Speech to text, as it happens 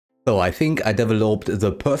So I think I developed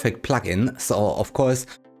the perfect plugin. So of course,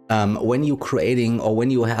 when you're creating or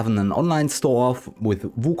when you have an online store with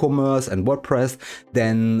WooCommerce and WordPress,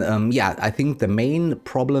 then yeah, I think the main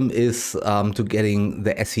problem is to getting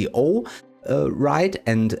the SEO right,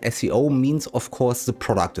 and SEO means of course the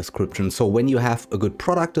product description. So when you have a good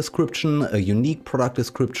product description, a unique product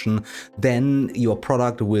description, then your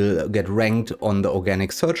product will get ranked on the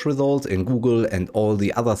organic search results in Google and all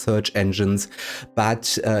the other search engines.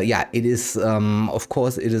 But yeah, it is of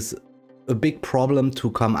course it is a big problem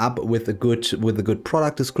to come up with a good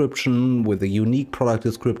product description, with a unique product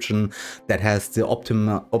description that has the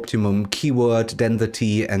optimum keyword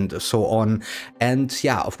density and so on. And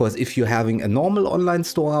yeah, of course, if you're having a normal online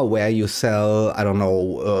store where you sell, I don't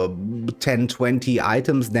know, 10, 20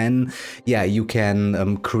 items, then yeah, you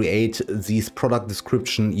can create these product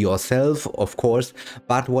description yourself, of course.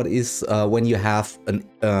 But what is when you have a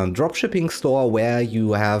dropshipping store where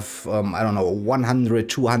you have, I don't know, 100,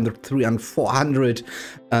 200, 300, 400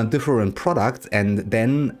 different products, and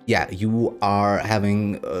then yeah, you are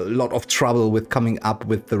having a lot of trouble with coming up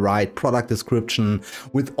with the right product description,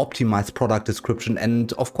 with optimized product description,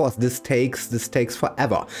 and of course this takes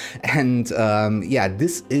forever. And yeah,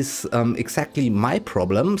 this is exactly my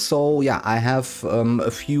problem. So yeah, I have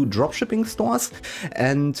a few dropshipping stores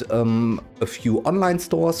and a few online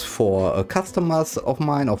stores for customers of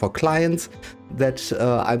mine or for clients that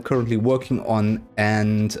I'm currently working on.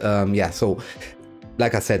 And yeah, so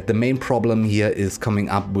like I said, the main problem here is coming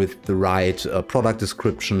up with the right product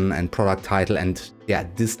description and product title, and yeah,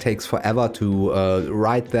 this takes forever to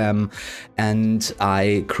write them. And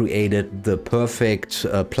I created the perfect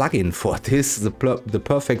plugin for this, the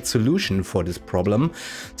perfect solution for this problem.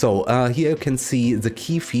 So here you can see the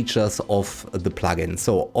key features of the plugin.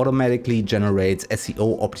 So automatically generates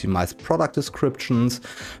SEO optimized product descriptions,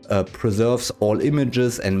 preserves all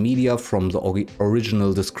images and media from the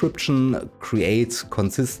original description, creates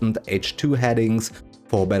consistent H2 headings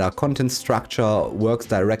for better content structure, works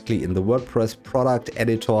directly in the WordPress product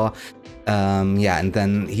editor. Yeah, and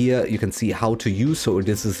then here you can see how to use. So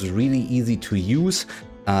this is really easy to use.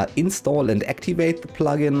 Install and activate the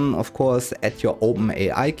plugin, of course, add your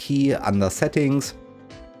OpenAI key under settings,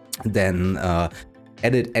 then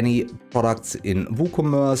edit any products in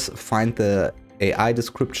WooCommerce, find the AI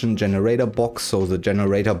description generator box. So the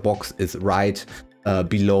generator box is right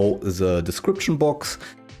below the description box.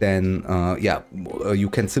 Then yeah, you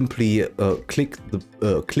can simply click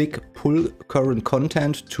pull current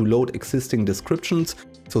content to load existing descriptions.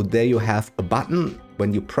 So there you have a button.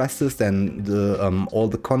 When you press this, then all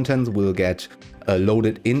the content will get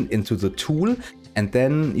loaded into the tool. And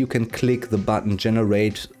then you can click the button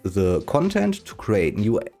generate the content to create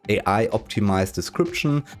new AI optimized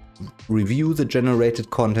description, review the generated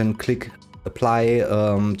content, click apply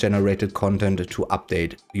generated content to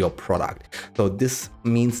update your product. So this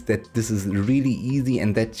means that this is really easy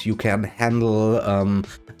and that you can handle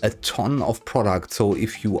a ton of products. So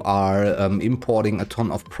if you are importing a ton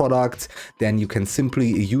of products, then you can simply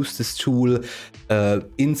use this tool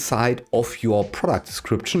inside of your product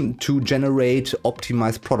description to generate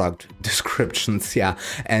optimized product descriptions. Yeah,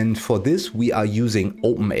 and for this we are using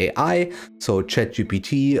OpenAI, so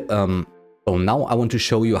ChatGPT. So now I want to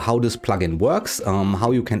show you how this plugin works, how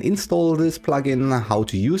you can install this plugin, how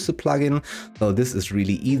to use the plugin. So this is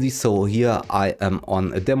really easy. So here I am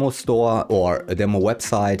on a demo store or a demo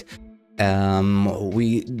website.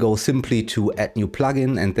 We go simply to add new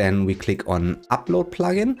plugin, and then we click on upload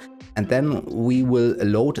plugin, and then we will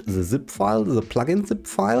load the zip file, the plugin zip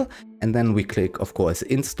file, and then we click, of course,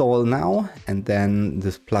 install now, and then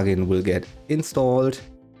this plugin will get installed.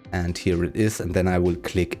 And here it is, and then I will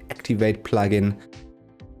click activate plugin.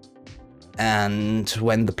 And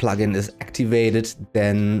when the plugin is activated,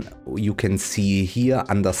 then you can see here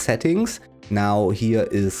under settings. Now here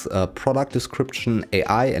is product description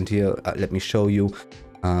AI, and here let me show you.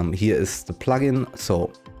 Here is the plugin.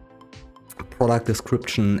 So product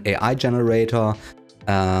description AI generator.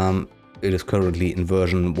 It is currently in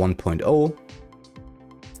version 1.0.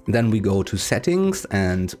 Then we go to settings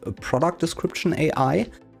and product description AI.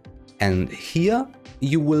 And here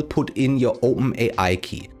you will put in your OpenAI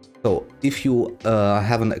key. So if you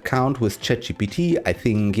have an account with ChatGPT, I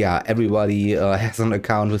think, yeah, everybody has an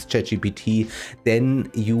account with ChatGPT, then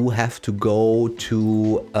you have to go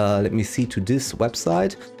to, let me see, to this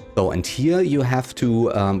website. So, and here you have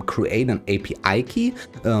to create an API key.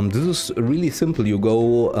 This is really simple. You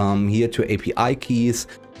go here to API keys,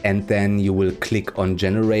 and then you will click on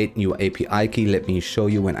generate new API key. Let me show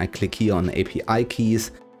you when I click here on API keys.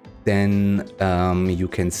 then you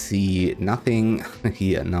can see nothing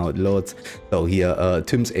here. Now it loads. So here,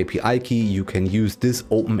 Tim's API key, you can use this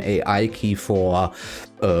OpenAI key for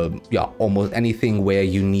yeah, almost anything where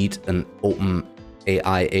you need an OpenAI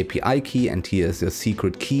API key, and here is your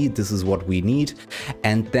secret key. This is what we need.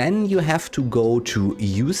 And then you have to go to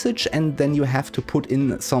usage, and then you have to put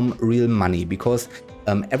in some real money, because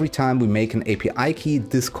every time we make an API key,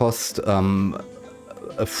 this costs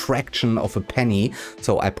a fraction of a penny.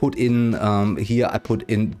 So I put in here, I put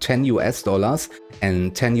in $10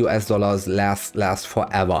 and $10 last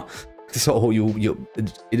forever. So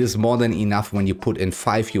it is more than enough when you put in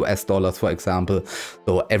 $5, for example.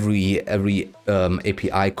 So every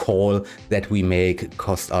API call that we make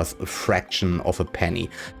costs us a fraction of a penny.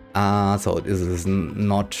 So this is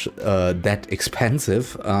not that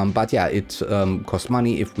expensive, but yeah, it costs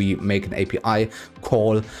money if we make an API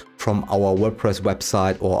call from our WordPress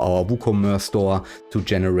website or our WooCommerce store to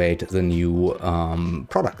generate the new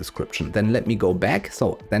product description. Then let me go back.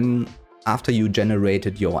 So then after you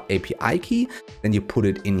generated your API key, then you put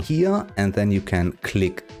it in here, and then you can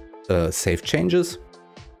click Save Changes.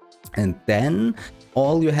 And then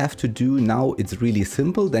all you have to do now, it's really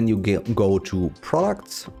simple. Then you go to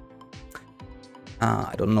Products.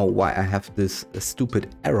 I don't know why I have this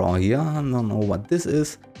stupid error here. I don't know what this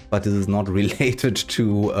is, but this is not related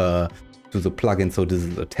to the plugin. So this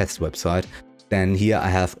is a test website. Then here I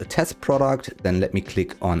have a test product. Then let me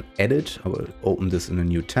click on Edit. I will open this in a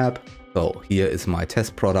new tab. So here is my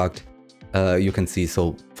test product. You can see,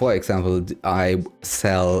 so for example, I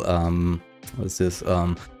sell, what's this?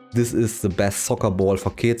 This is the best soccer ball for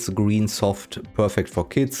kids, green, soft, perfect for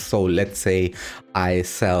kids. So let's say I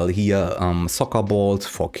sell here soccer balls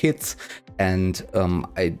for kids, and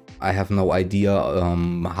I have no idea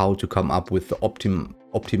how to come up with the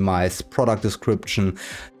optimized product description.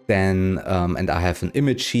 Then and I have an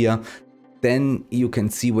image here. Then you can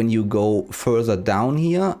see when you go further down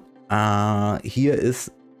here, here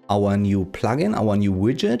is our new plugin, our new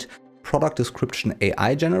widget. Product description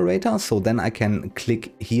AI generator. So then I can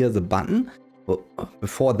click here the button. But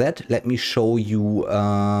before that, let me show you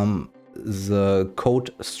the code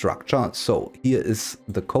structure. So here is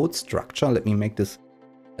the code structure. Let me make this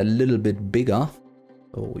a little bit bigger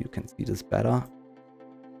so you can see this better.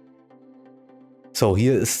 So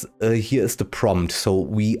here is the prompt. So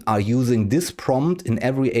we are using this prompt in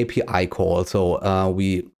every API call. So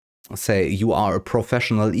we say you are a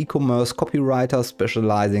professional e-commerce copywriter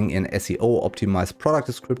specializing in SEO optimized product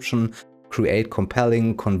description, create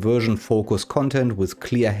compelling conversion focused content with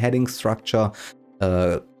clear heading structure,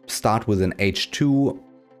 start with an H2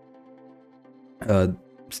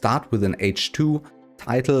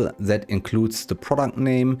 title that includes the product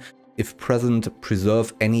name. If present,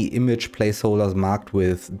 preserve any image placeholders marked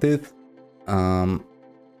with this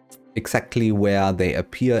exactly where they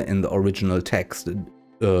appear in the original text.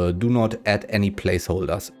 Do not add any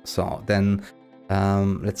placeholders. So then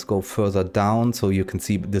let's go further down. So you can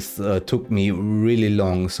see this took me really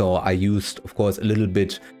long. So I used, of course, a little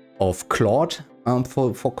bit of Claude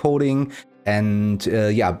for coding. And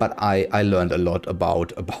yeah, but I learned a lot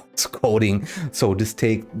about coding. So this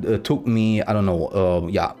took me, I don't know,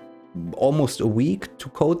 yeah, almost a week to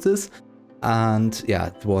code this. And yeah,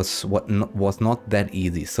 it was not that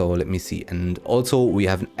easy. So let me see. And also we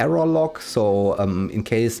have an error log. So in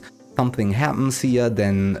case something happens here,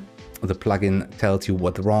 then the plugin tells you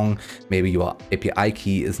what's wrong. Maybe your API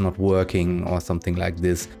key is not working or something like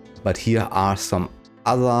this. But here are some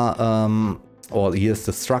other or here's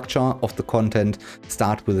the structure of the content.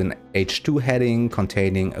 Start with an H2 heading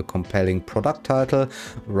containing a compelling product title.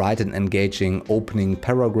 Write an engaging opening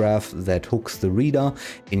paragraph that hooks the reader.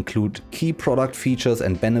 Include key product features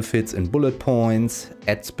and benefits in bullet points.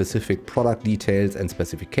 Add specific product details and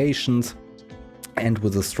specifications. And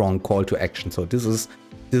with a strong call to action. So this is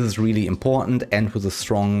really important, and with a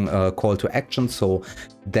strong call to action, so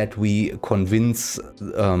that we convince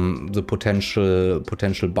the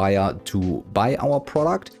potential buyer to buy our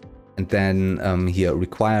product. And then here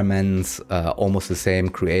requirements, almost the same.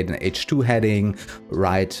 Create an H2 heading,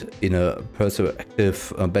 write in a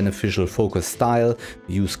persuasive, beneficial, focused style.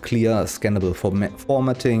 Use clear, scannable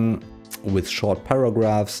formatting with short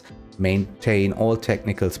paragraphs. Maintain all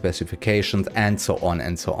technical specifications, and so on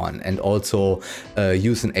and so on. And also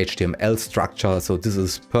use an HTML structure. So this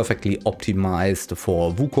is perfectly optimized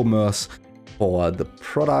for WooCommerce, for the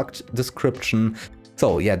product description.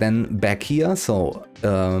 So yeah, then back here. So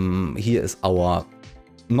here is our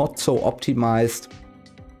not so optimized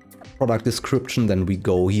product description. Then we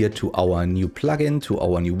go here to our new plugin, to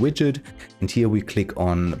our new widget. And here we click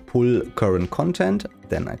on pull current content.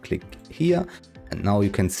 Then I click here. And now you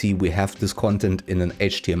can see we have this content in an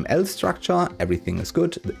HTML structure. Everything is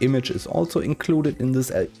good. The image is also included in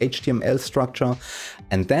this HTML structure.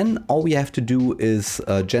 And then all we have to do is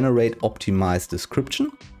generate optimized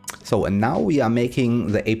description. So, and now we are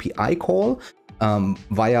making the API call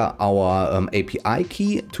via our API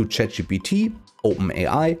key to ChatGPT,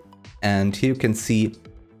 OpenAI. And here you can see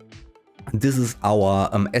this is our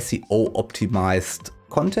SEO optimized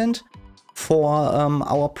content for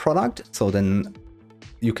our product. So then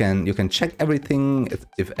you can check everything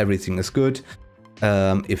if everything is good.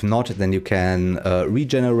 If not, then you can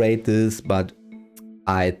regenerate this. But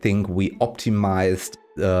I think we optimized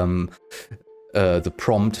the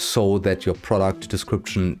prompt so that your product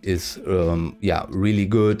description is really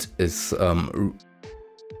good, is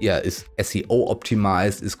SEO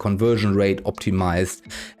optimized, is conversion rate optimized,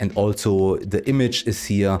 and also the image is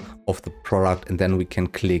here of the product, and then we can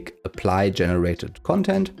click apply generated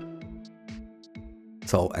content.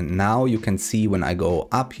 So, and now you can see when I go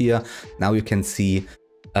up here, now you can see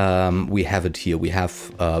we have it here. We have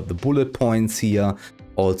the bullet points here,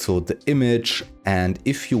 also the image, and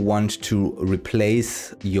if you want to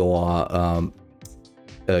replace your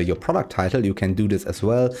product title, you can do this as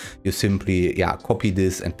well. You simply copy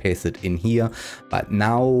this and paste it in here. But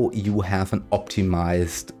now you have an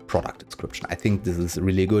optimized product description. I think this is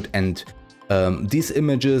really good. And these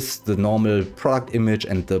images, the normal product image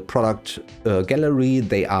and the product gallery,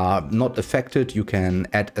 they are not affected. You can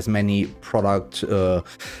add as many product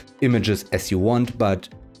images as you want, but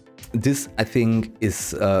this I think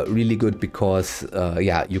is really good because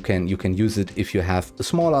you can use it if you have a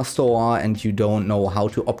smaller store and you don't know how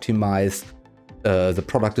to optimize the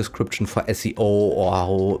product description for SEO,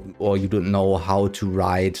 or you don't know how to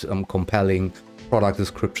write compelling product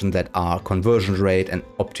description that are conversion rate and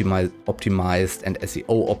optimized and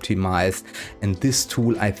SEO optimized. And this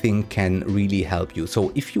tool I think can really help you.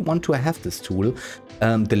 So if you want to have this tool,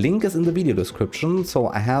 the link is in the video description. So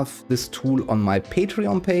I have this tool on my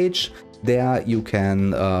Patreon page. There you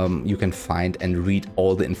can find and read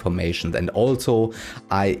all the information. And also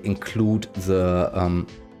I include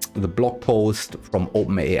the blog post from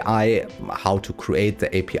OpenAI, how to create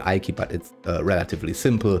the API key, but it's relatively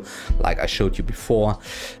simple, like I showed you before.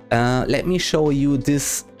 Let me show you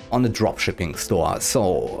this on a dropshipping store.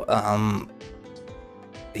 So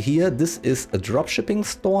here, this is a dropshipping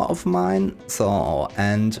store of mine. So,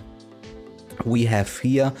 and we have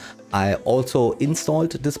here, I also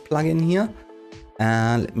installed this plugin here.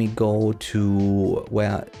 And let me go to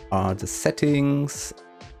where are the settings.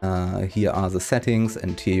 Here are the settings,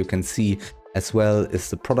 and here you can see as well is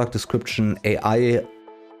the product description AI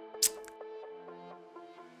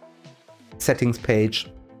settings page.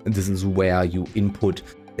 This is where you input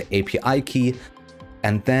the API key,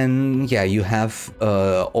 and then you have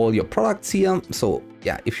all your products here. So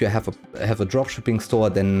if you have a dropshipping store,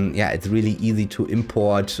 then it's really easy to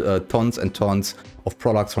import tons and tons of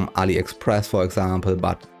products from AliExpress, for example.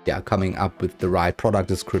 But coming up with the right product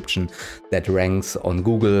description that ranks on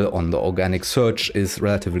Google on the organic search is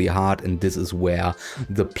relatively hard, and this is where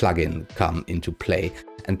the plugin come into play.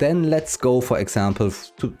 And then let's go, for example,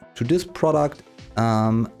 to this product.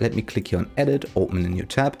 Let me click here on edit, open a new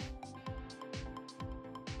tab.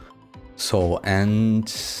 So,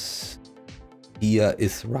 and here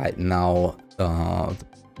is right now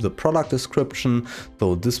the product description.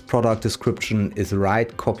 So this product description is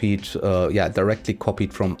directly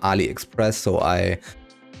copied from AliExpress. So I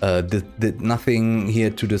did nothing here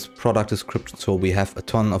to this product description. So we have a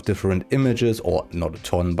ton of different images, or not a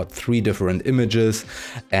ton, but 3 different images,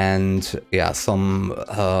 and some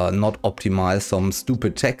not optimized, some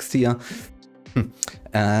stupid text here.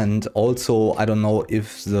 And also, I don't know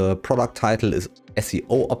if the product title is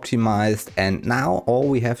SEO optimized. And now all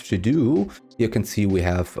we have to do, you can see we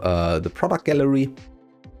have the product gallery.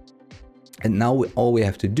 And now all we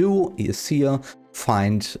have to do is here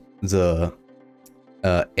find the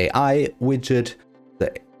AI widget,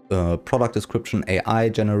 the product description AI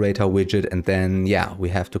generator widget. And then, we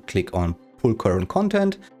have to click on pull current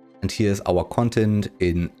content. And here's our content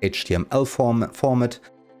in HTML format.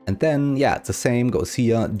 And then, the same goes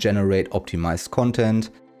here, generate optimized content.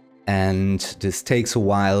 And this takes a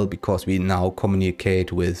while because we now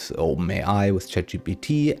communicate with OpenAI, with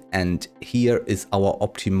ChatGPT. And here is our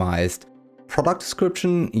optimized product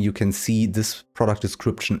description. You can see this product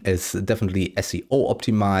description is definitely SEO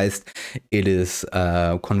optimized. It is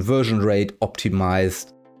conversion rate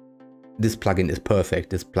optimized. This plugin is perfect.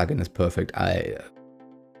 This plugin is perfect.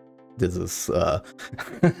 This is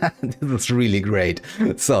this is really great.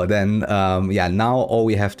 So then now all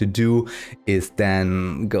we have to do is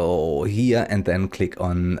then go here and then click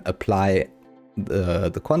on apply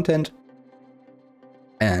the content.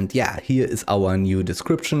 And yeah, here is our new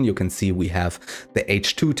description. You can see we have the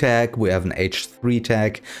H2 tag, we have an H3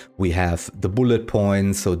 tag, we have the bullet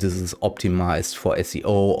points. So this is optimized for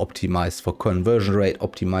SEO, optimized for conversion rate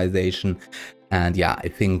optimization. And yeah, I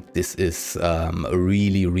think this is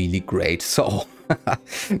really, really great. So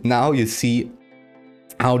now you see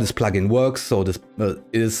how this plugin works. So this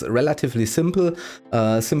is relatively simple.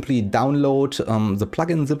 Simply download the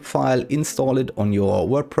plugin zip file, install it on your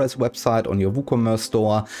WordPress website, on your WooCommerce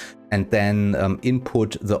store, and then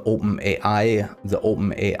input the OpenAI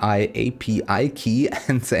API key,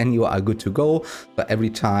 and then you are good to go. But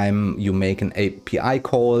every time you make an API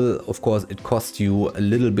call, of course, it costs you a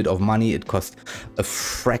little bit of money. It costs a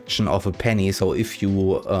fraction of a penny. So if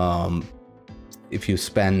you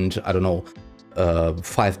spend, I don't know,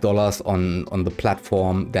 $5 on the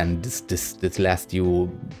platform, then this lasts you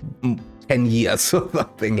 10 years or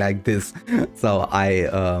something like this. So I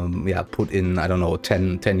yeah, put in, I don't know,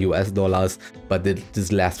 10 US dollars, but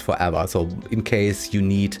this lasts forever. So in case you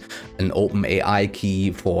need an OpenAI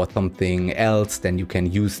key for something else, then you can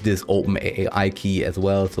use this OpenAI key as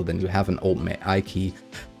well. So then you have an OpenAI key.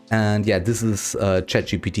 And yeah, this is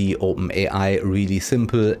ChatGPT OpenAI, really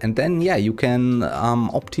simple. And then yeah, you can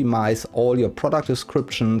optimize all your product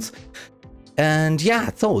descriptions. And yeah,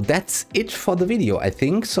 so that's it for the video, I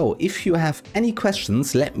think. So if you have any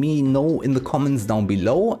questions, let me know in the comments down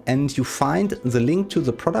below. And you find the link to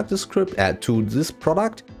the product description, to this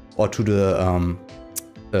product, or to the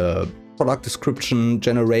product description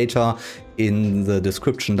generator in the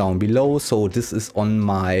description down below. So this is on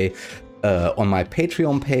my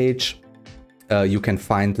Patreon page. You can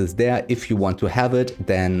find this there. If you want to have it,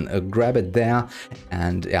 then grab it there.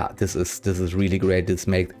 And yeah, this is really great. This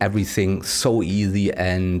makes everything so easy.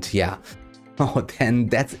 And yeah, then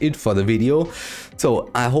that's it for the video.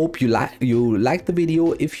 So I hope you liked the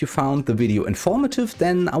video. If you found the video informative,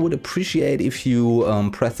 then I would appreciate if you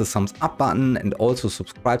press the thumbs up button and also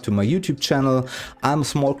subscribe to my YouTube channel. I'm a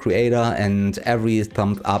small creator, and every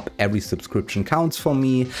thumbs up, every subscription counts for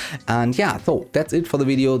me. And yeah, so that's it for the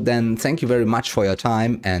video. Then thank you very much for your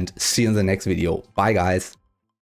time, and see you in the next video. Bye guys.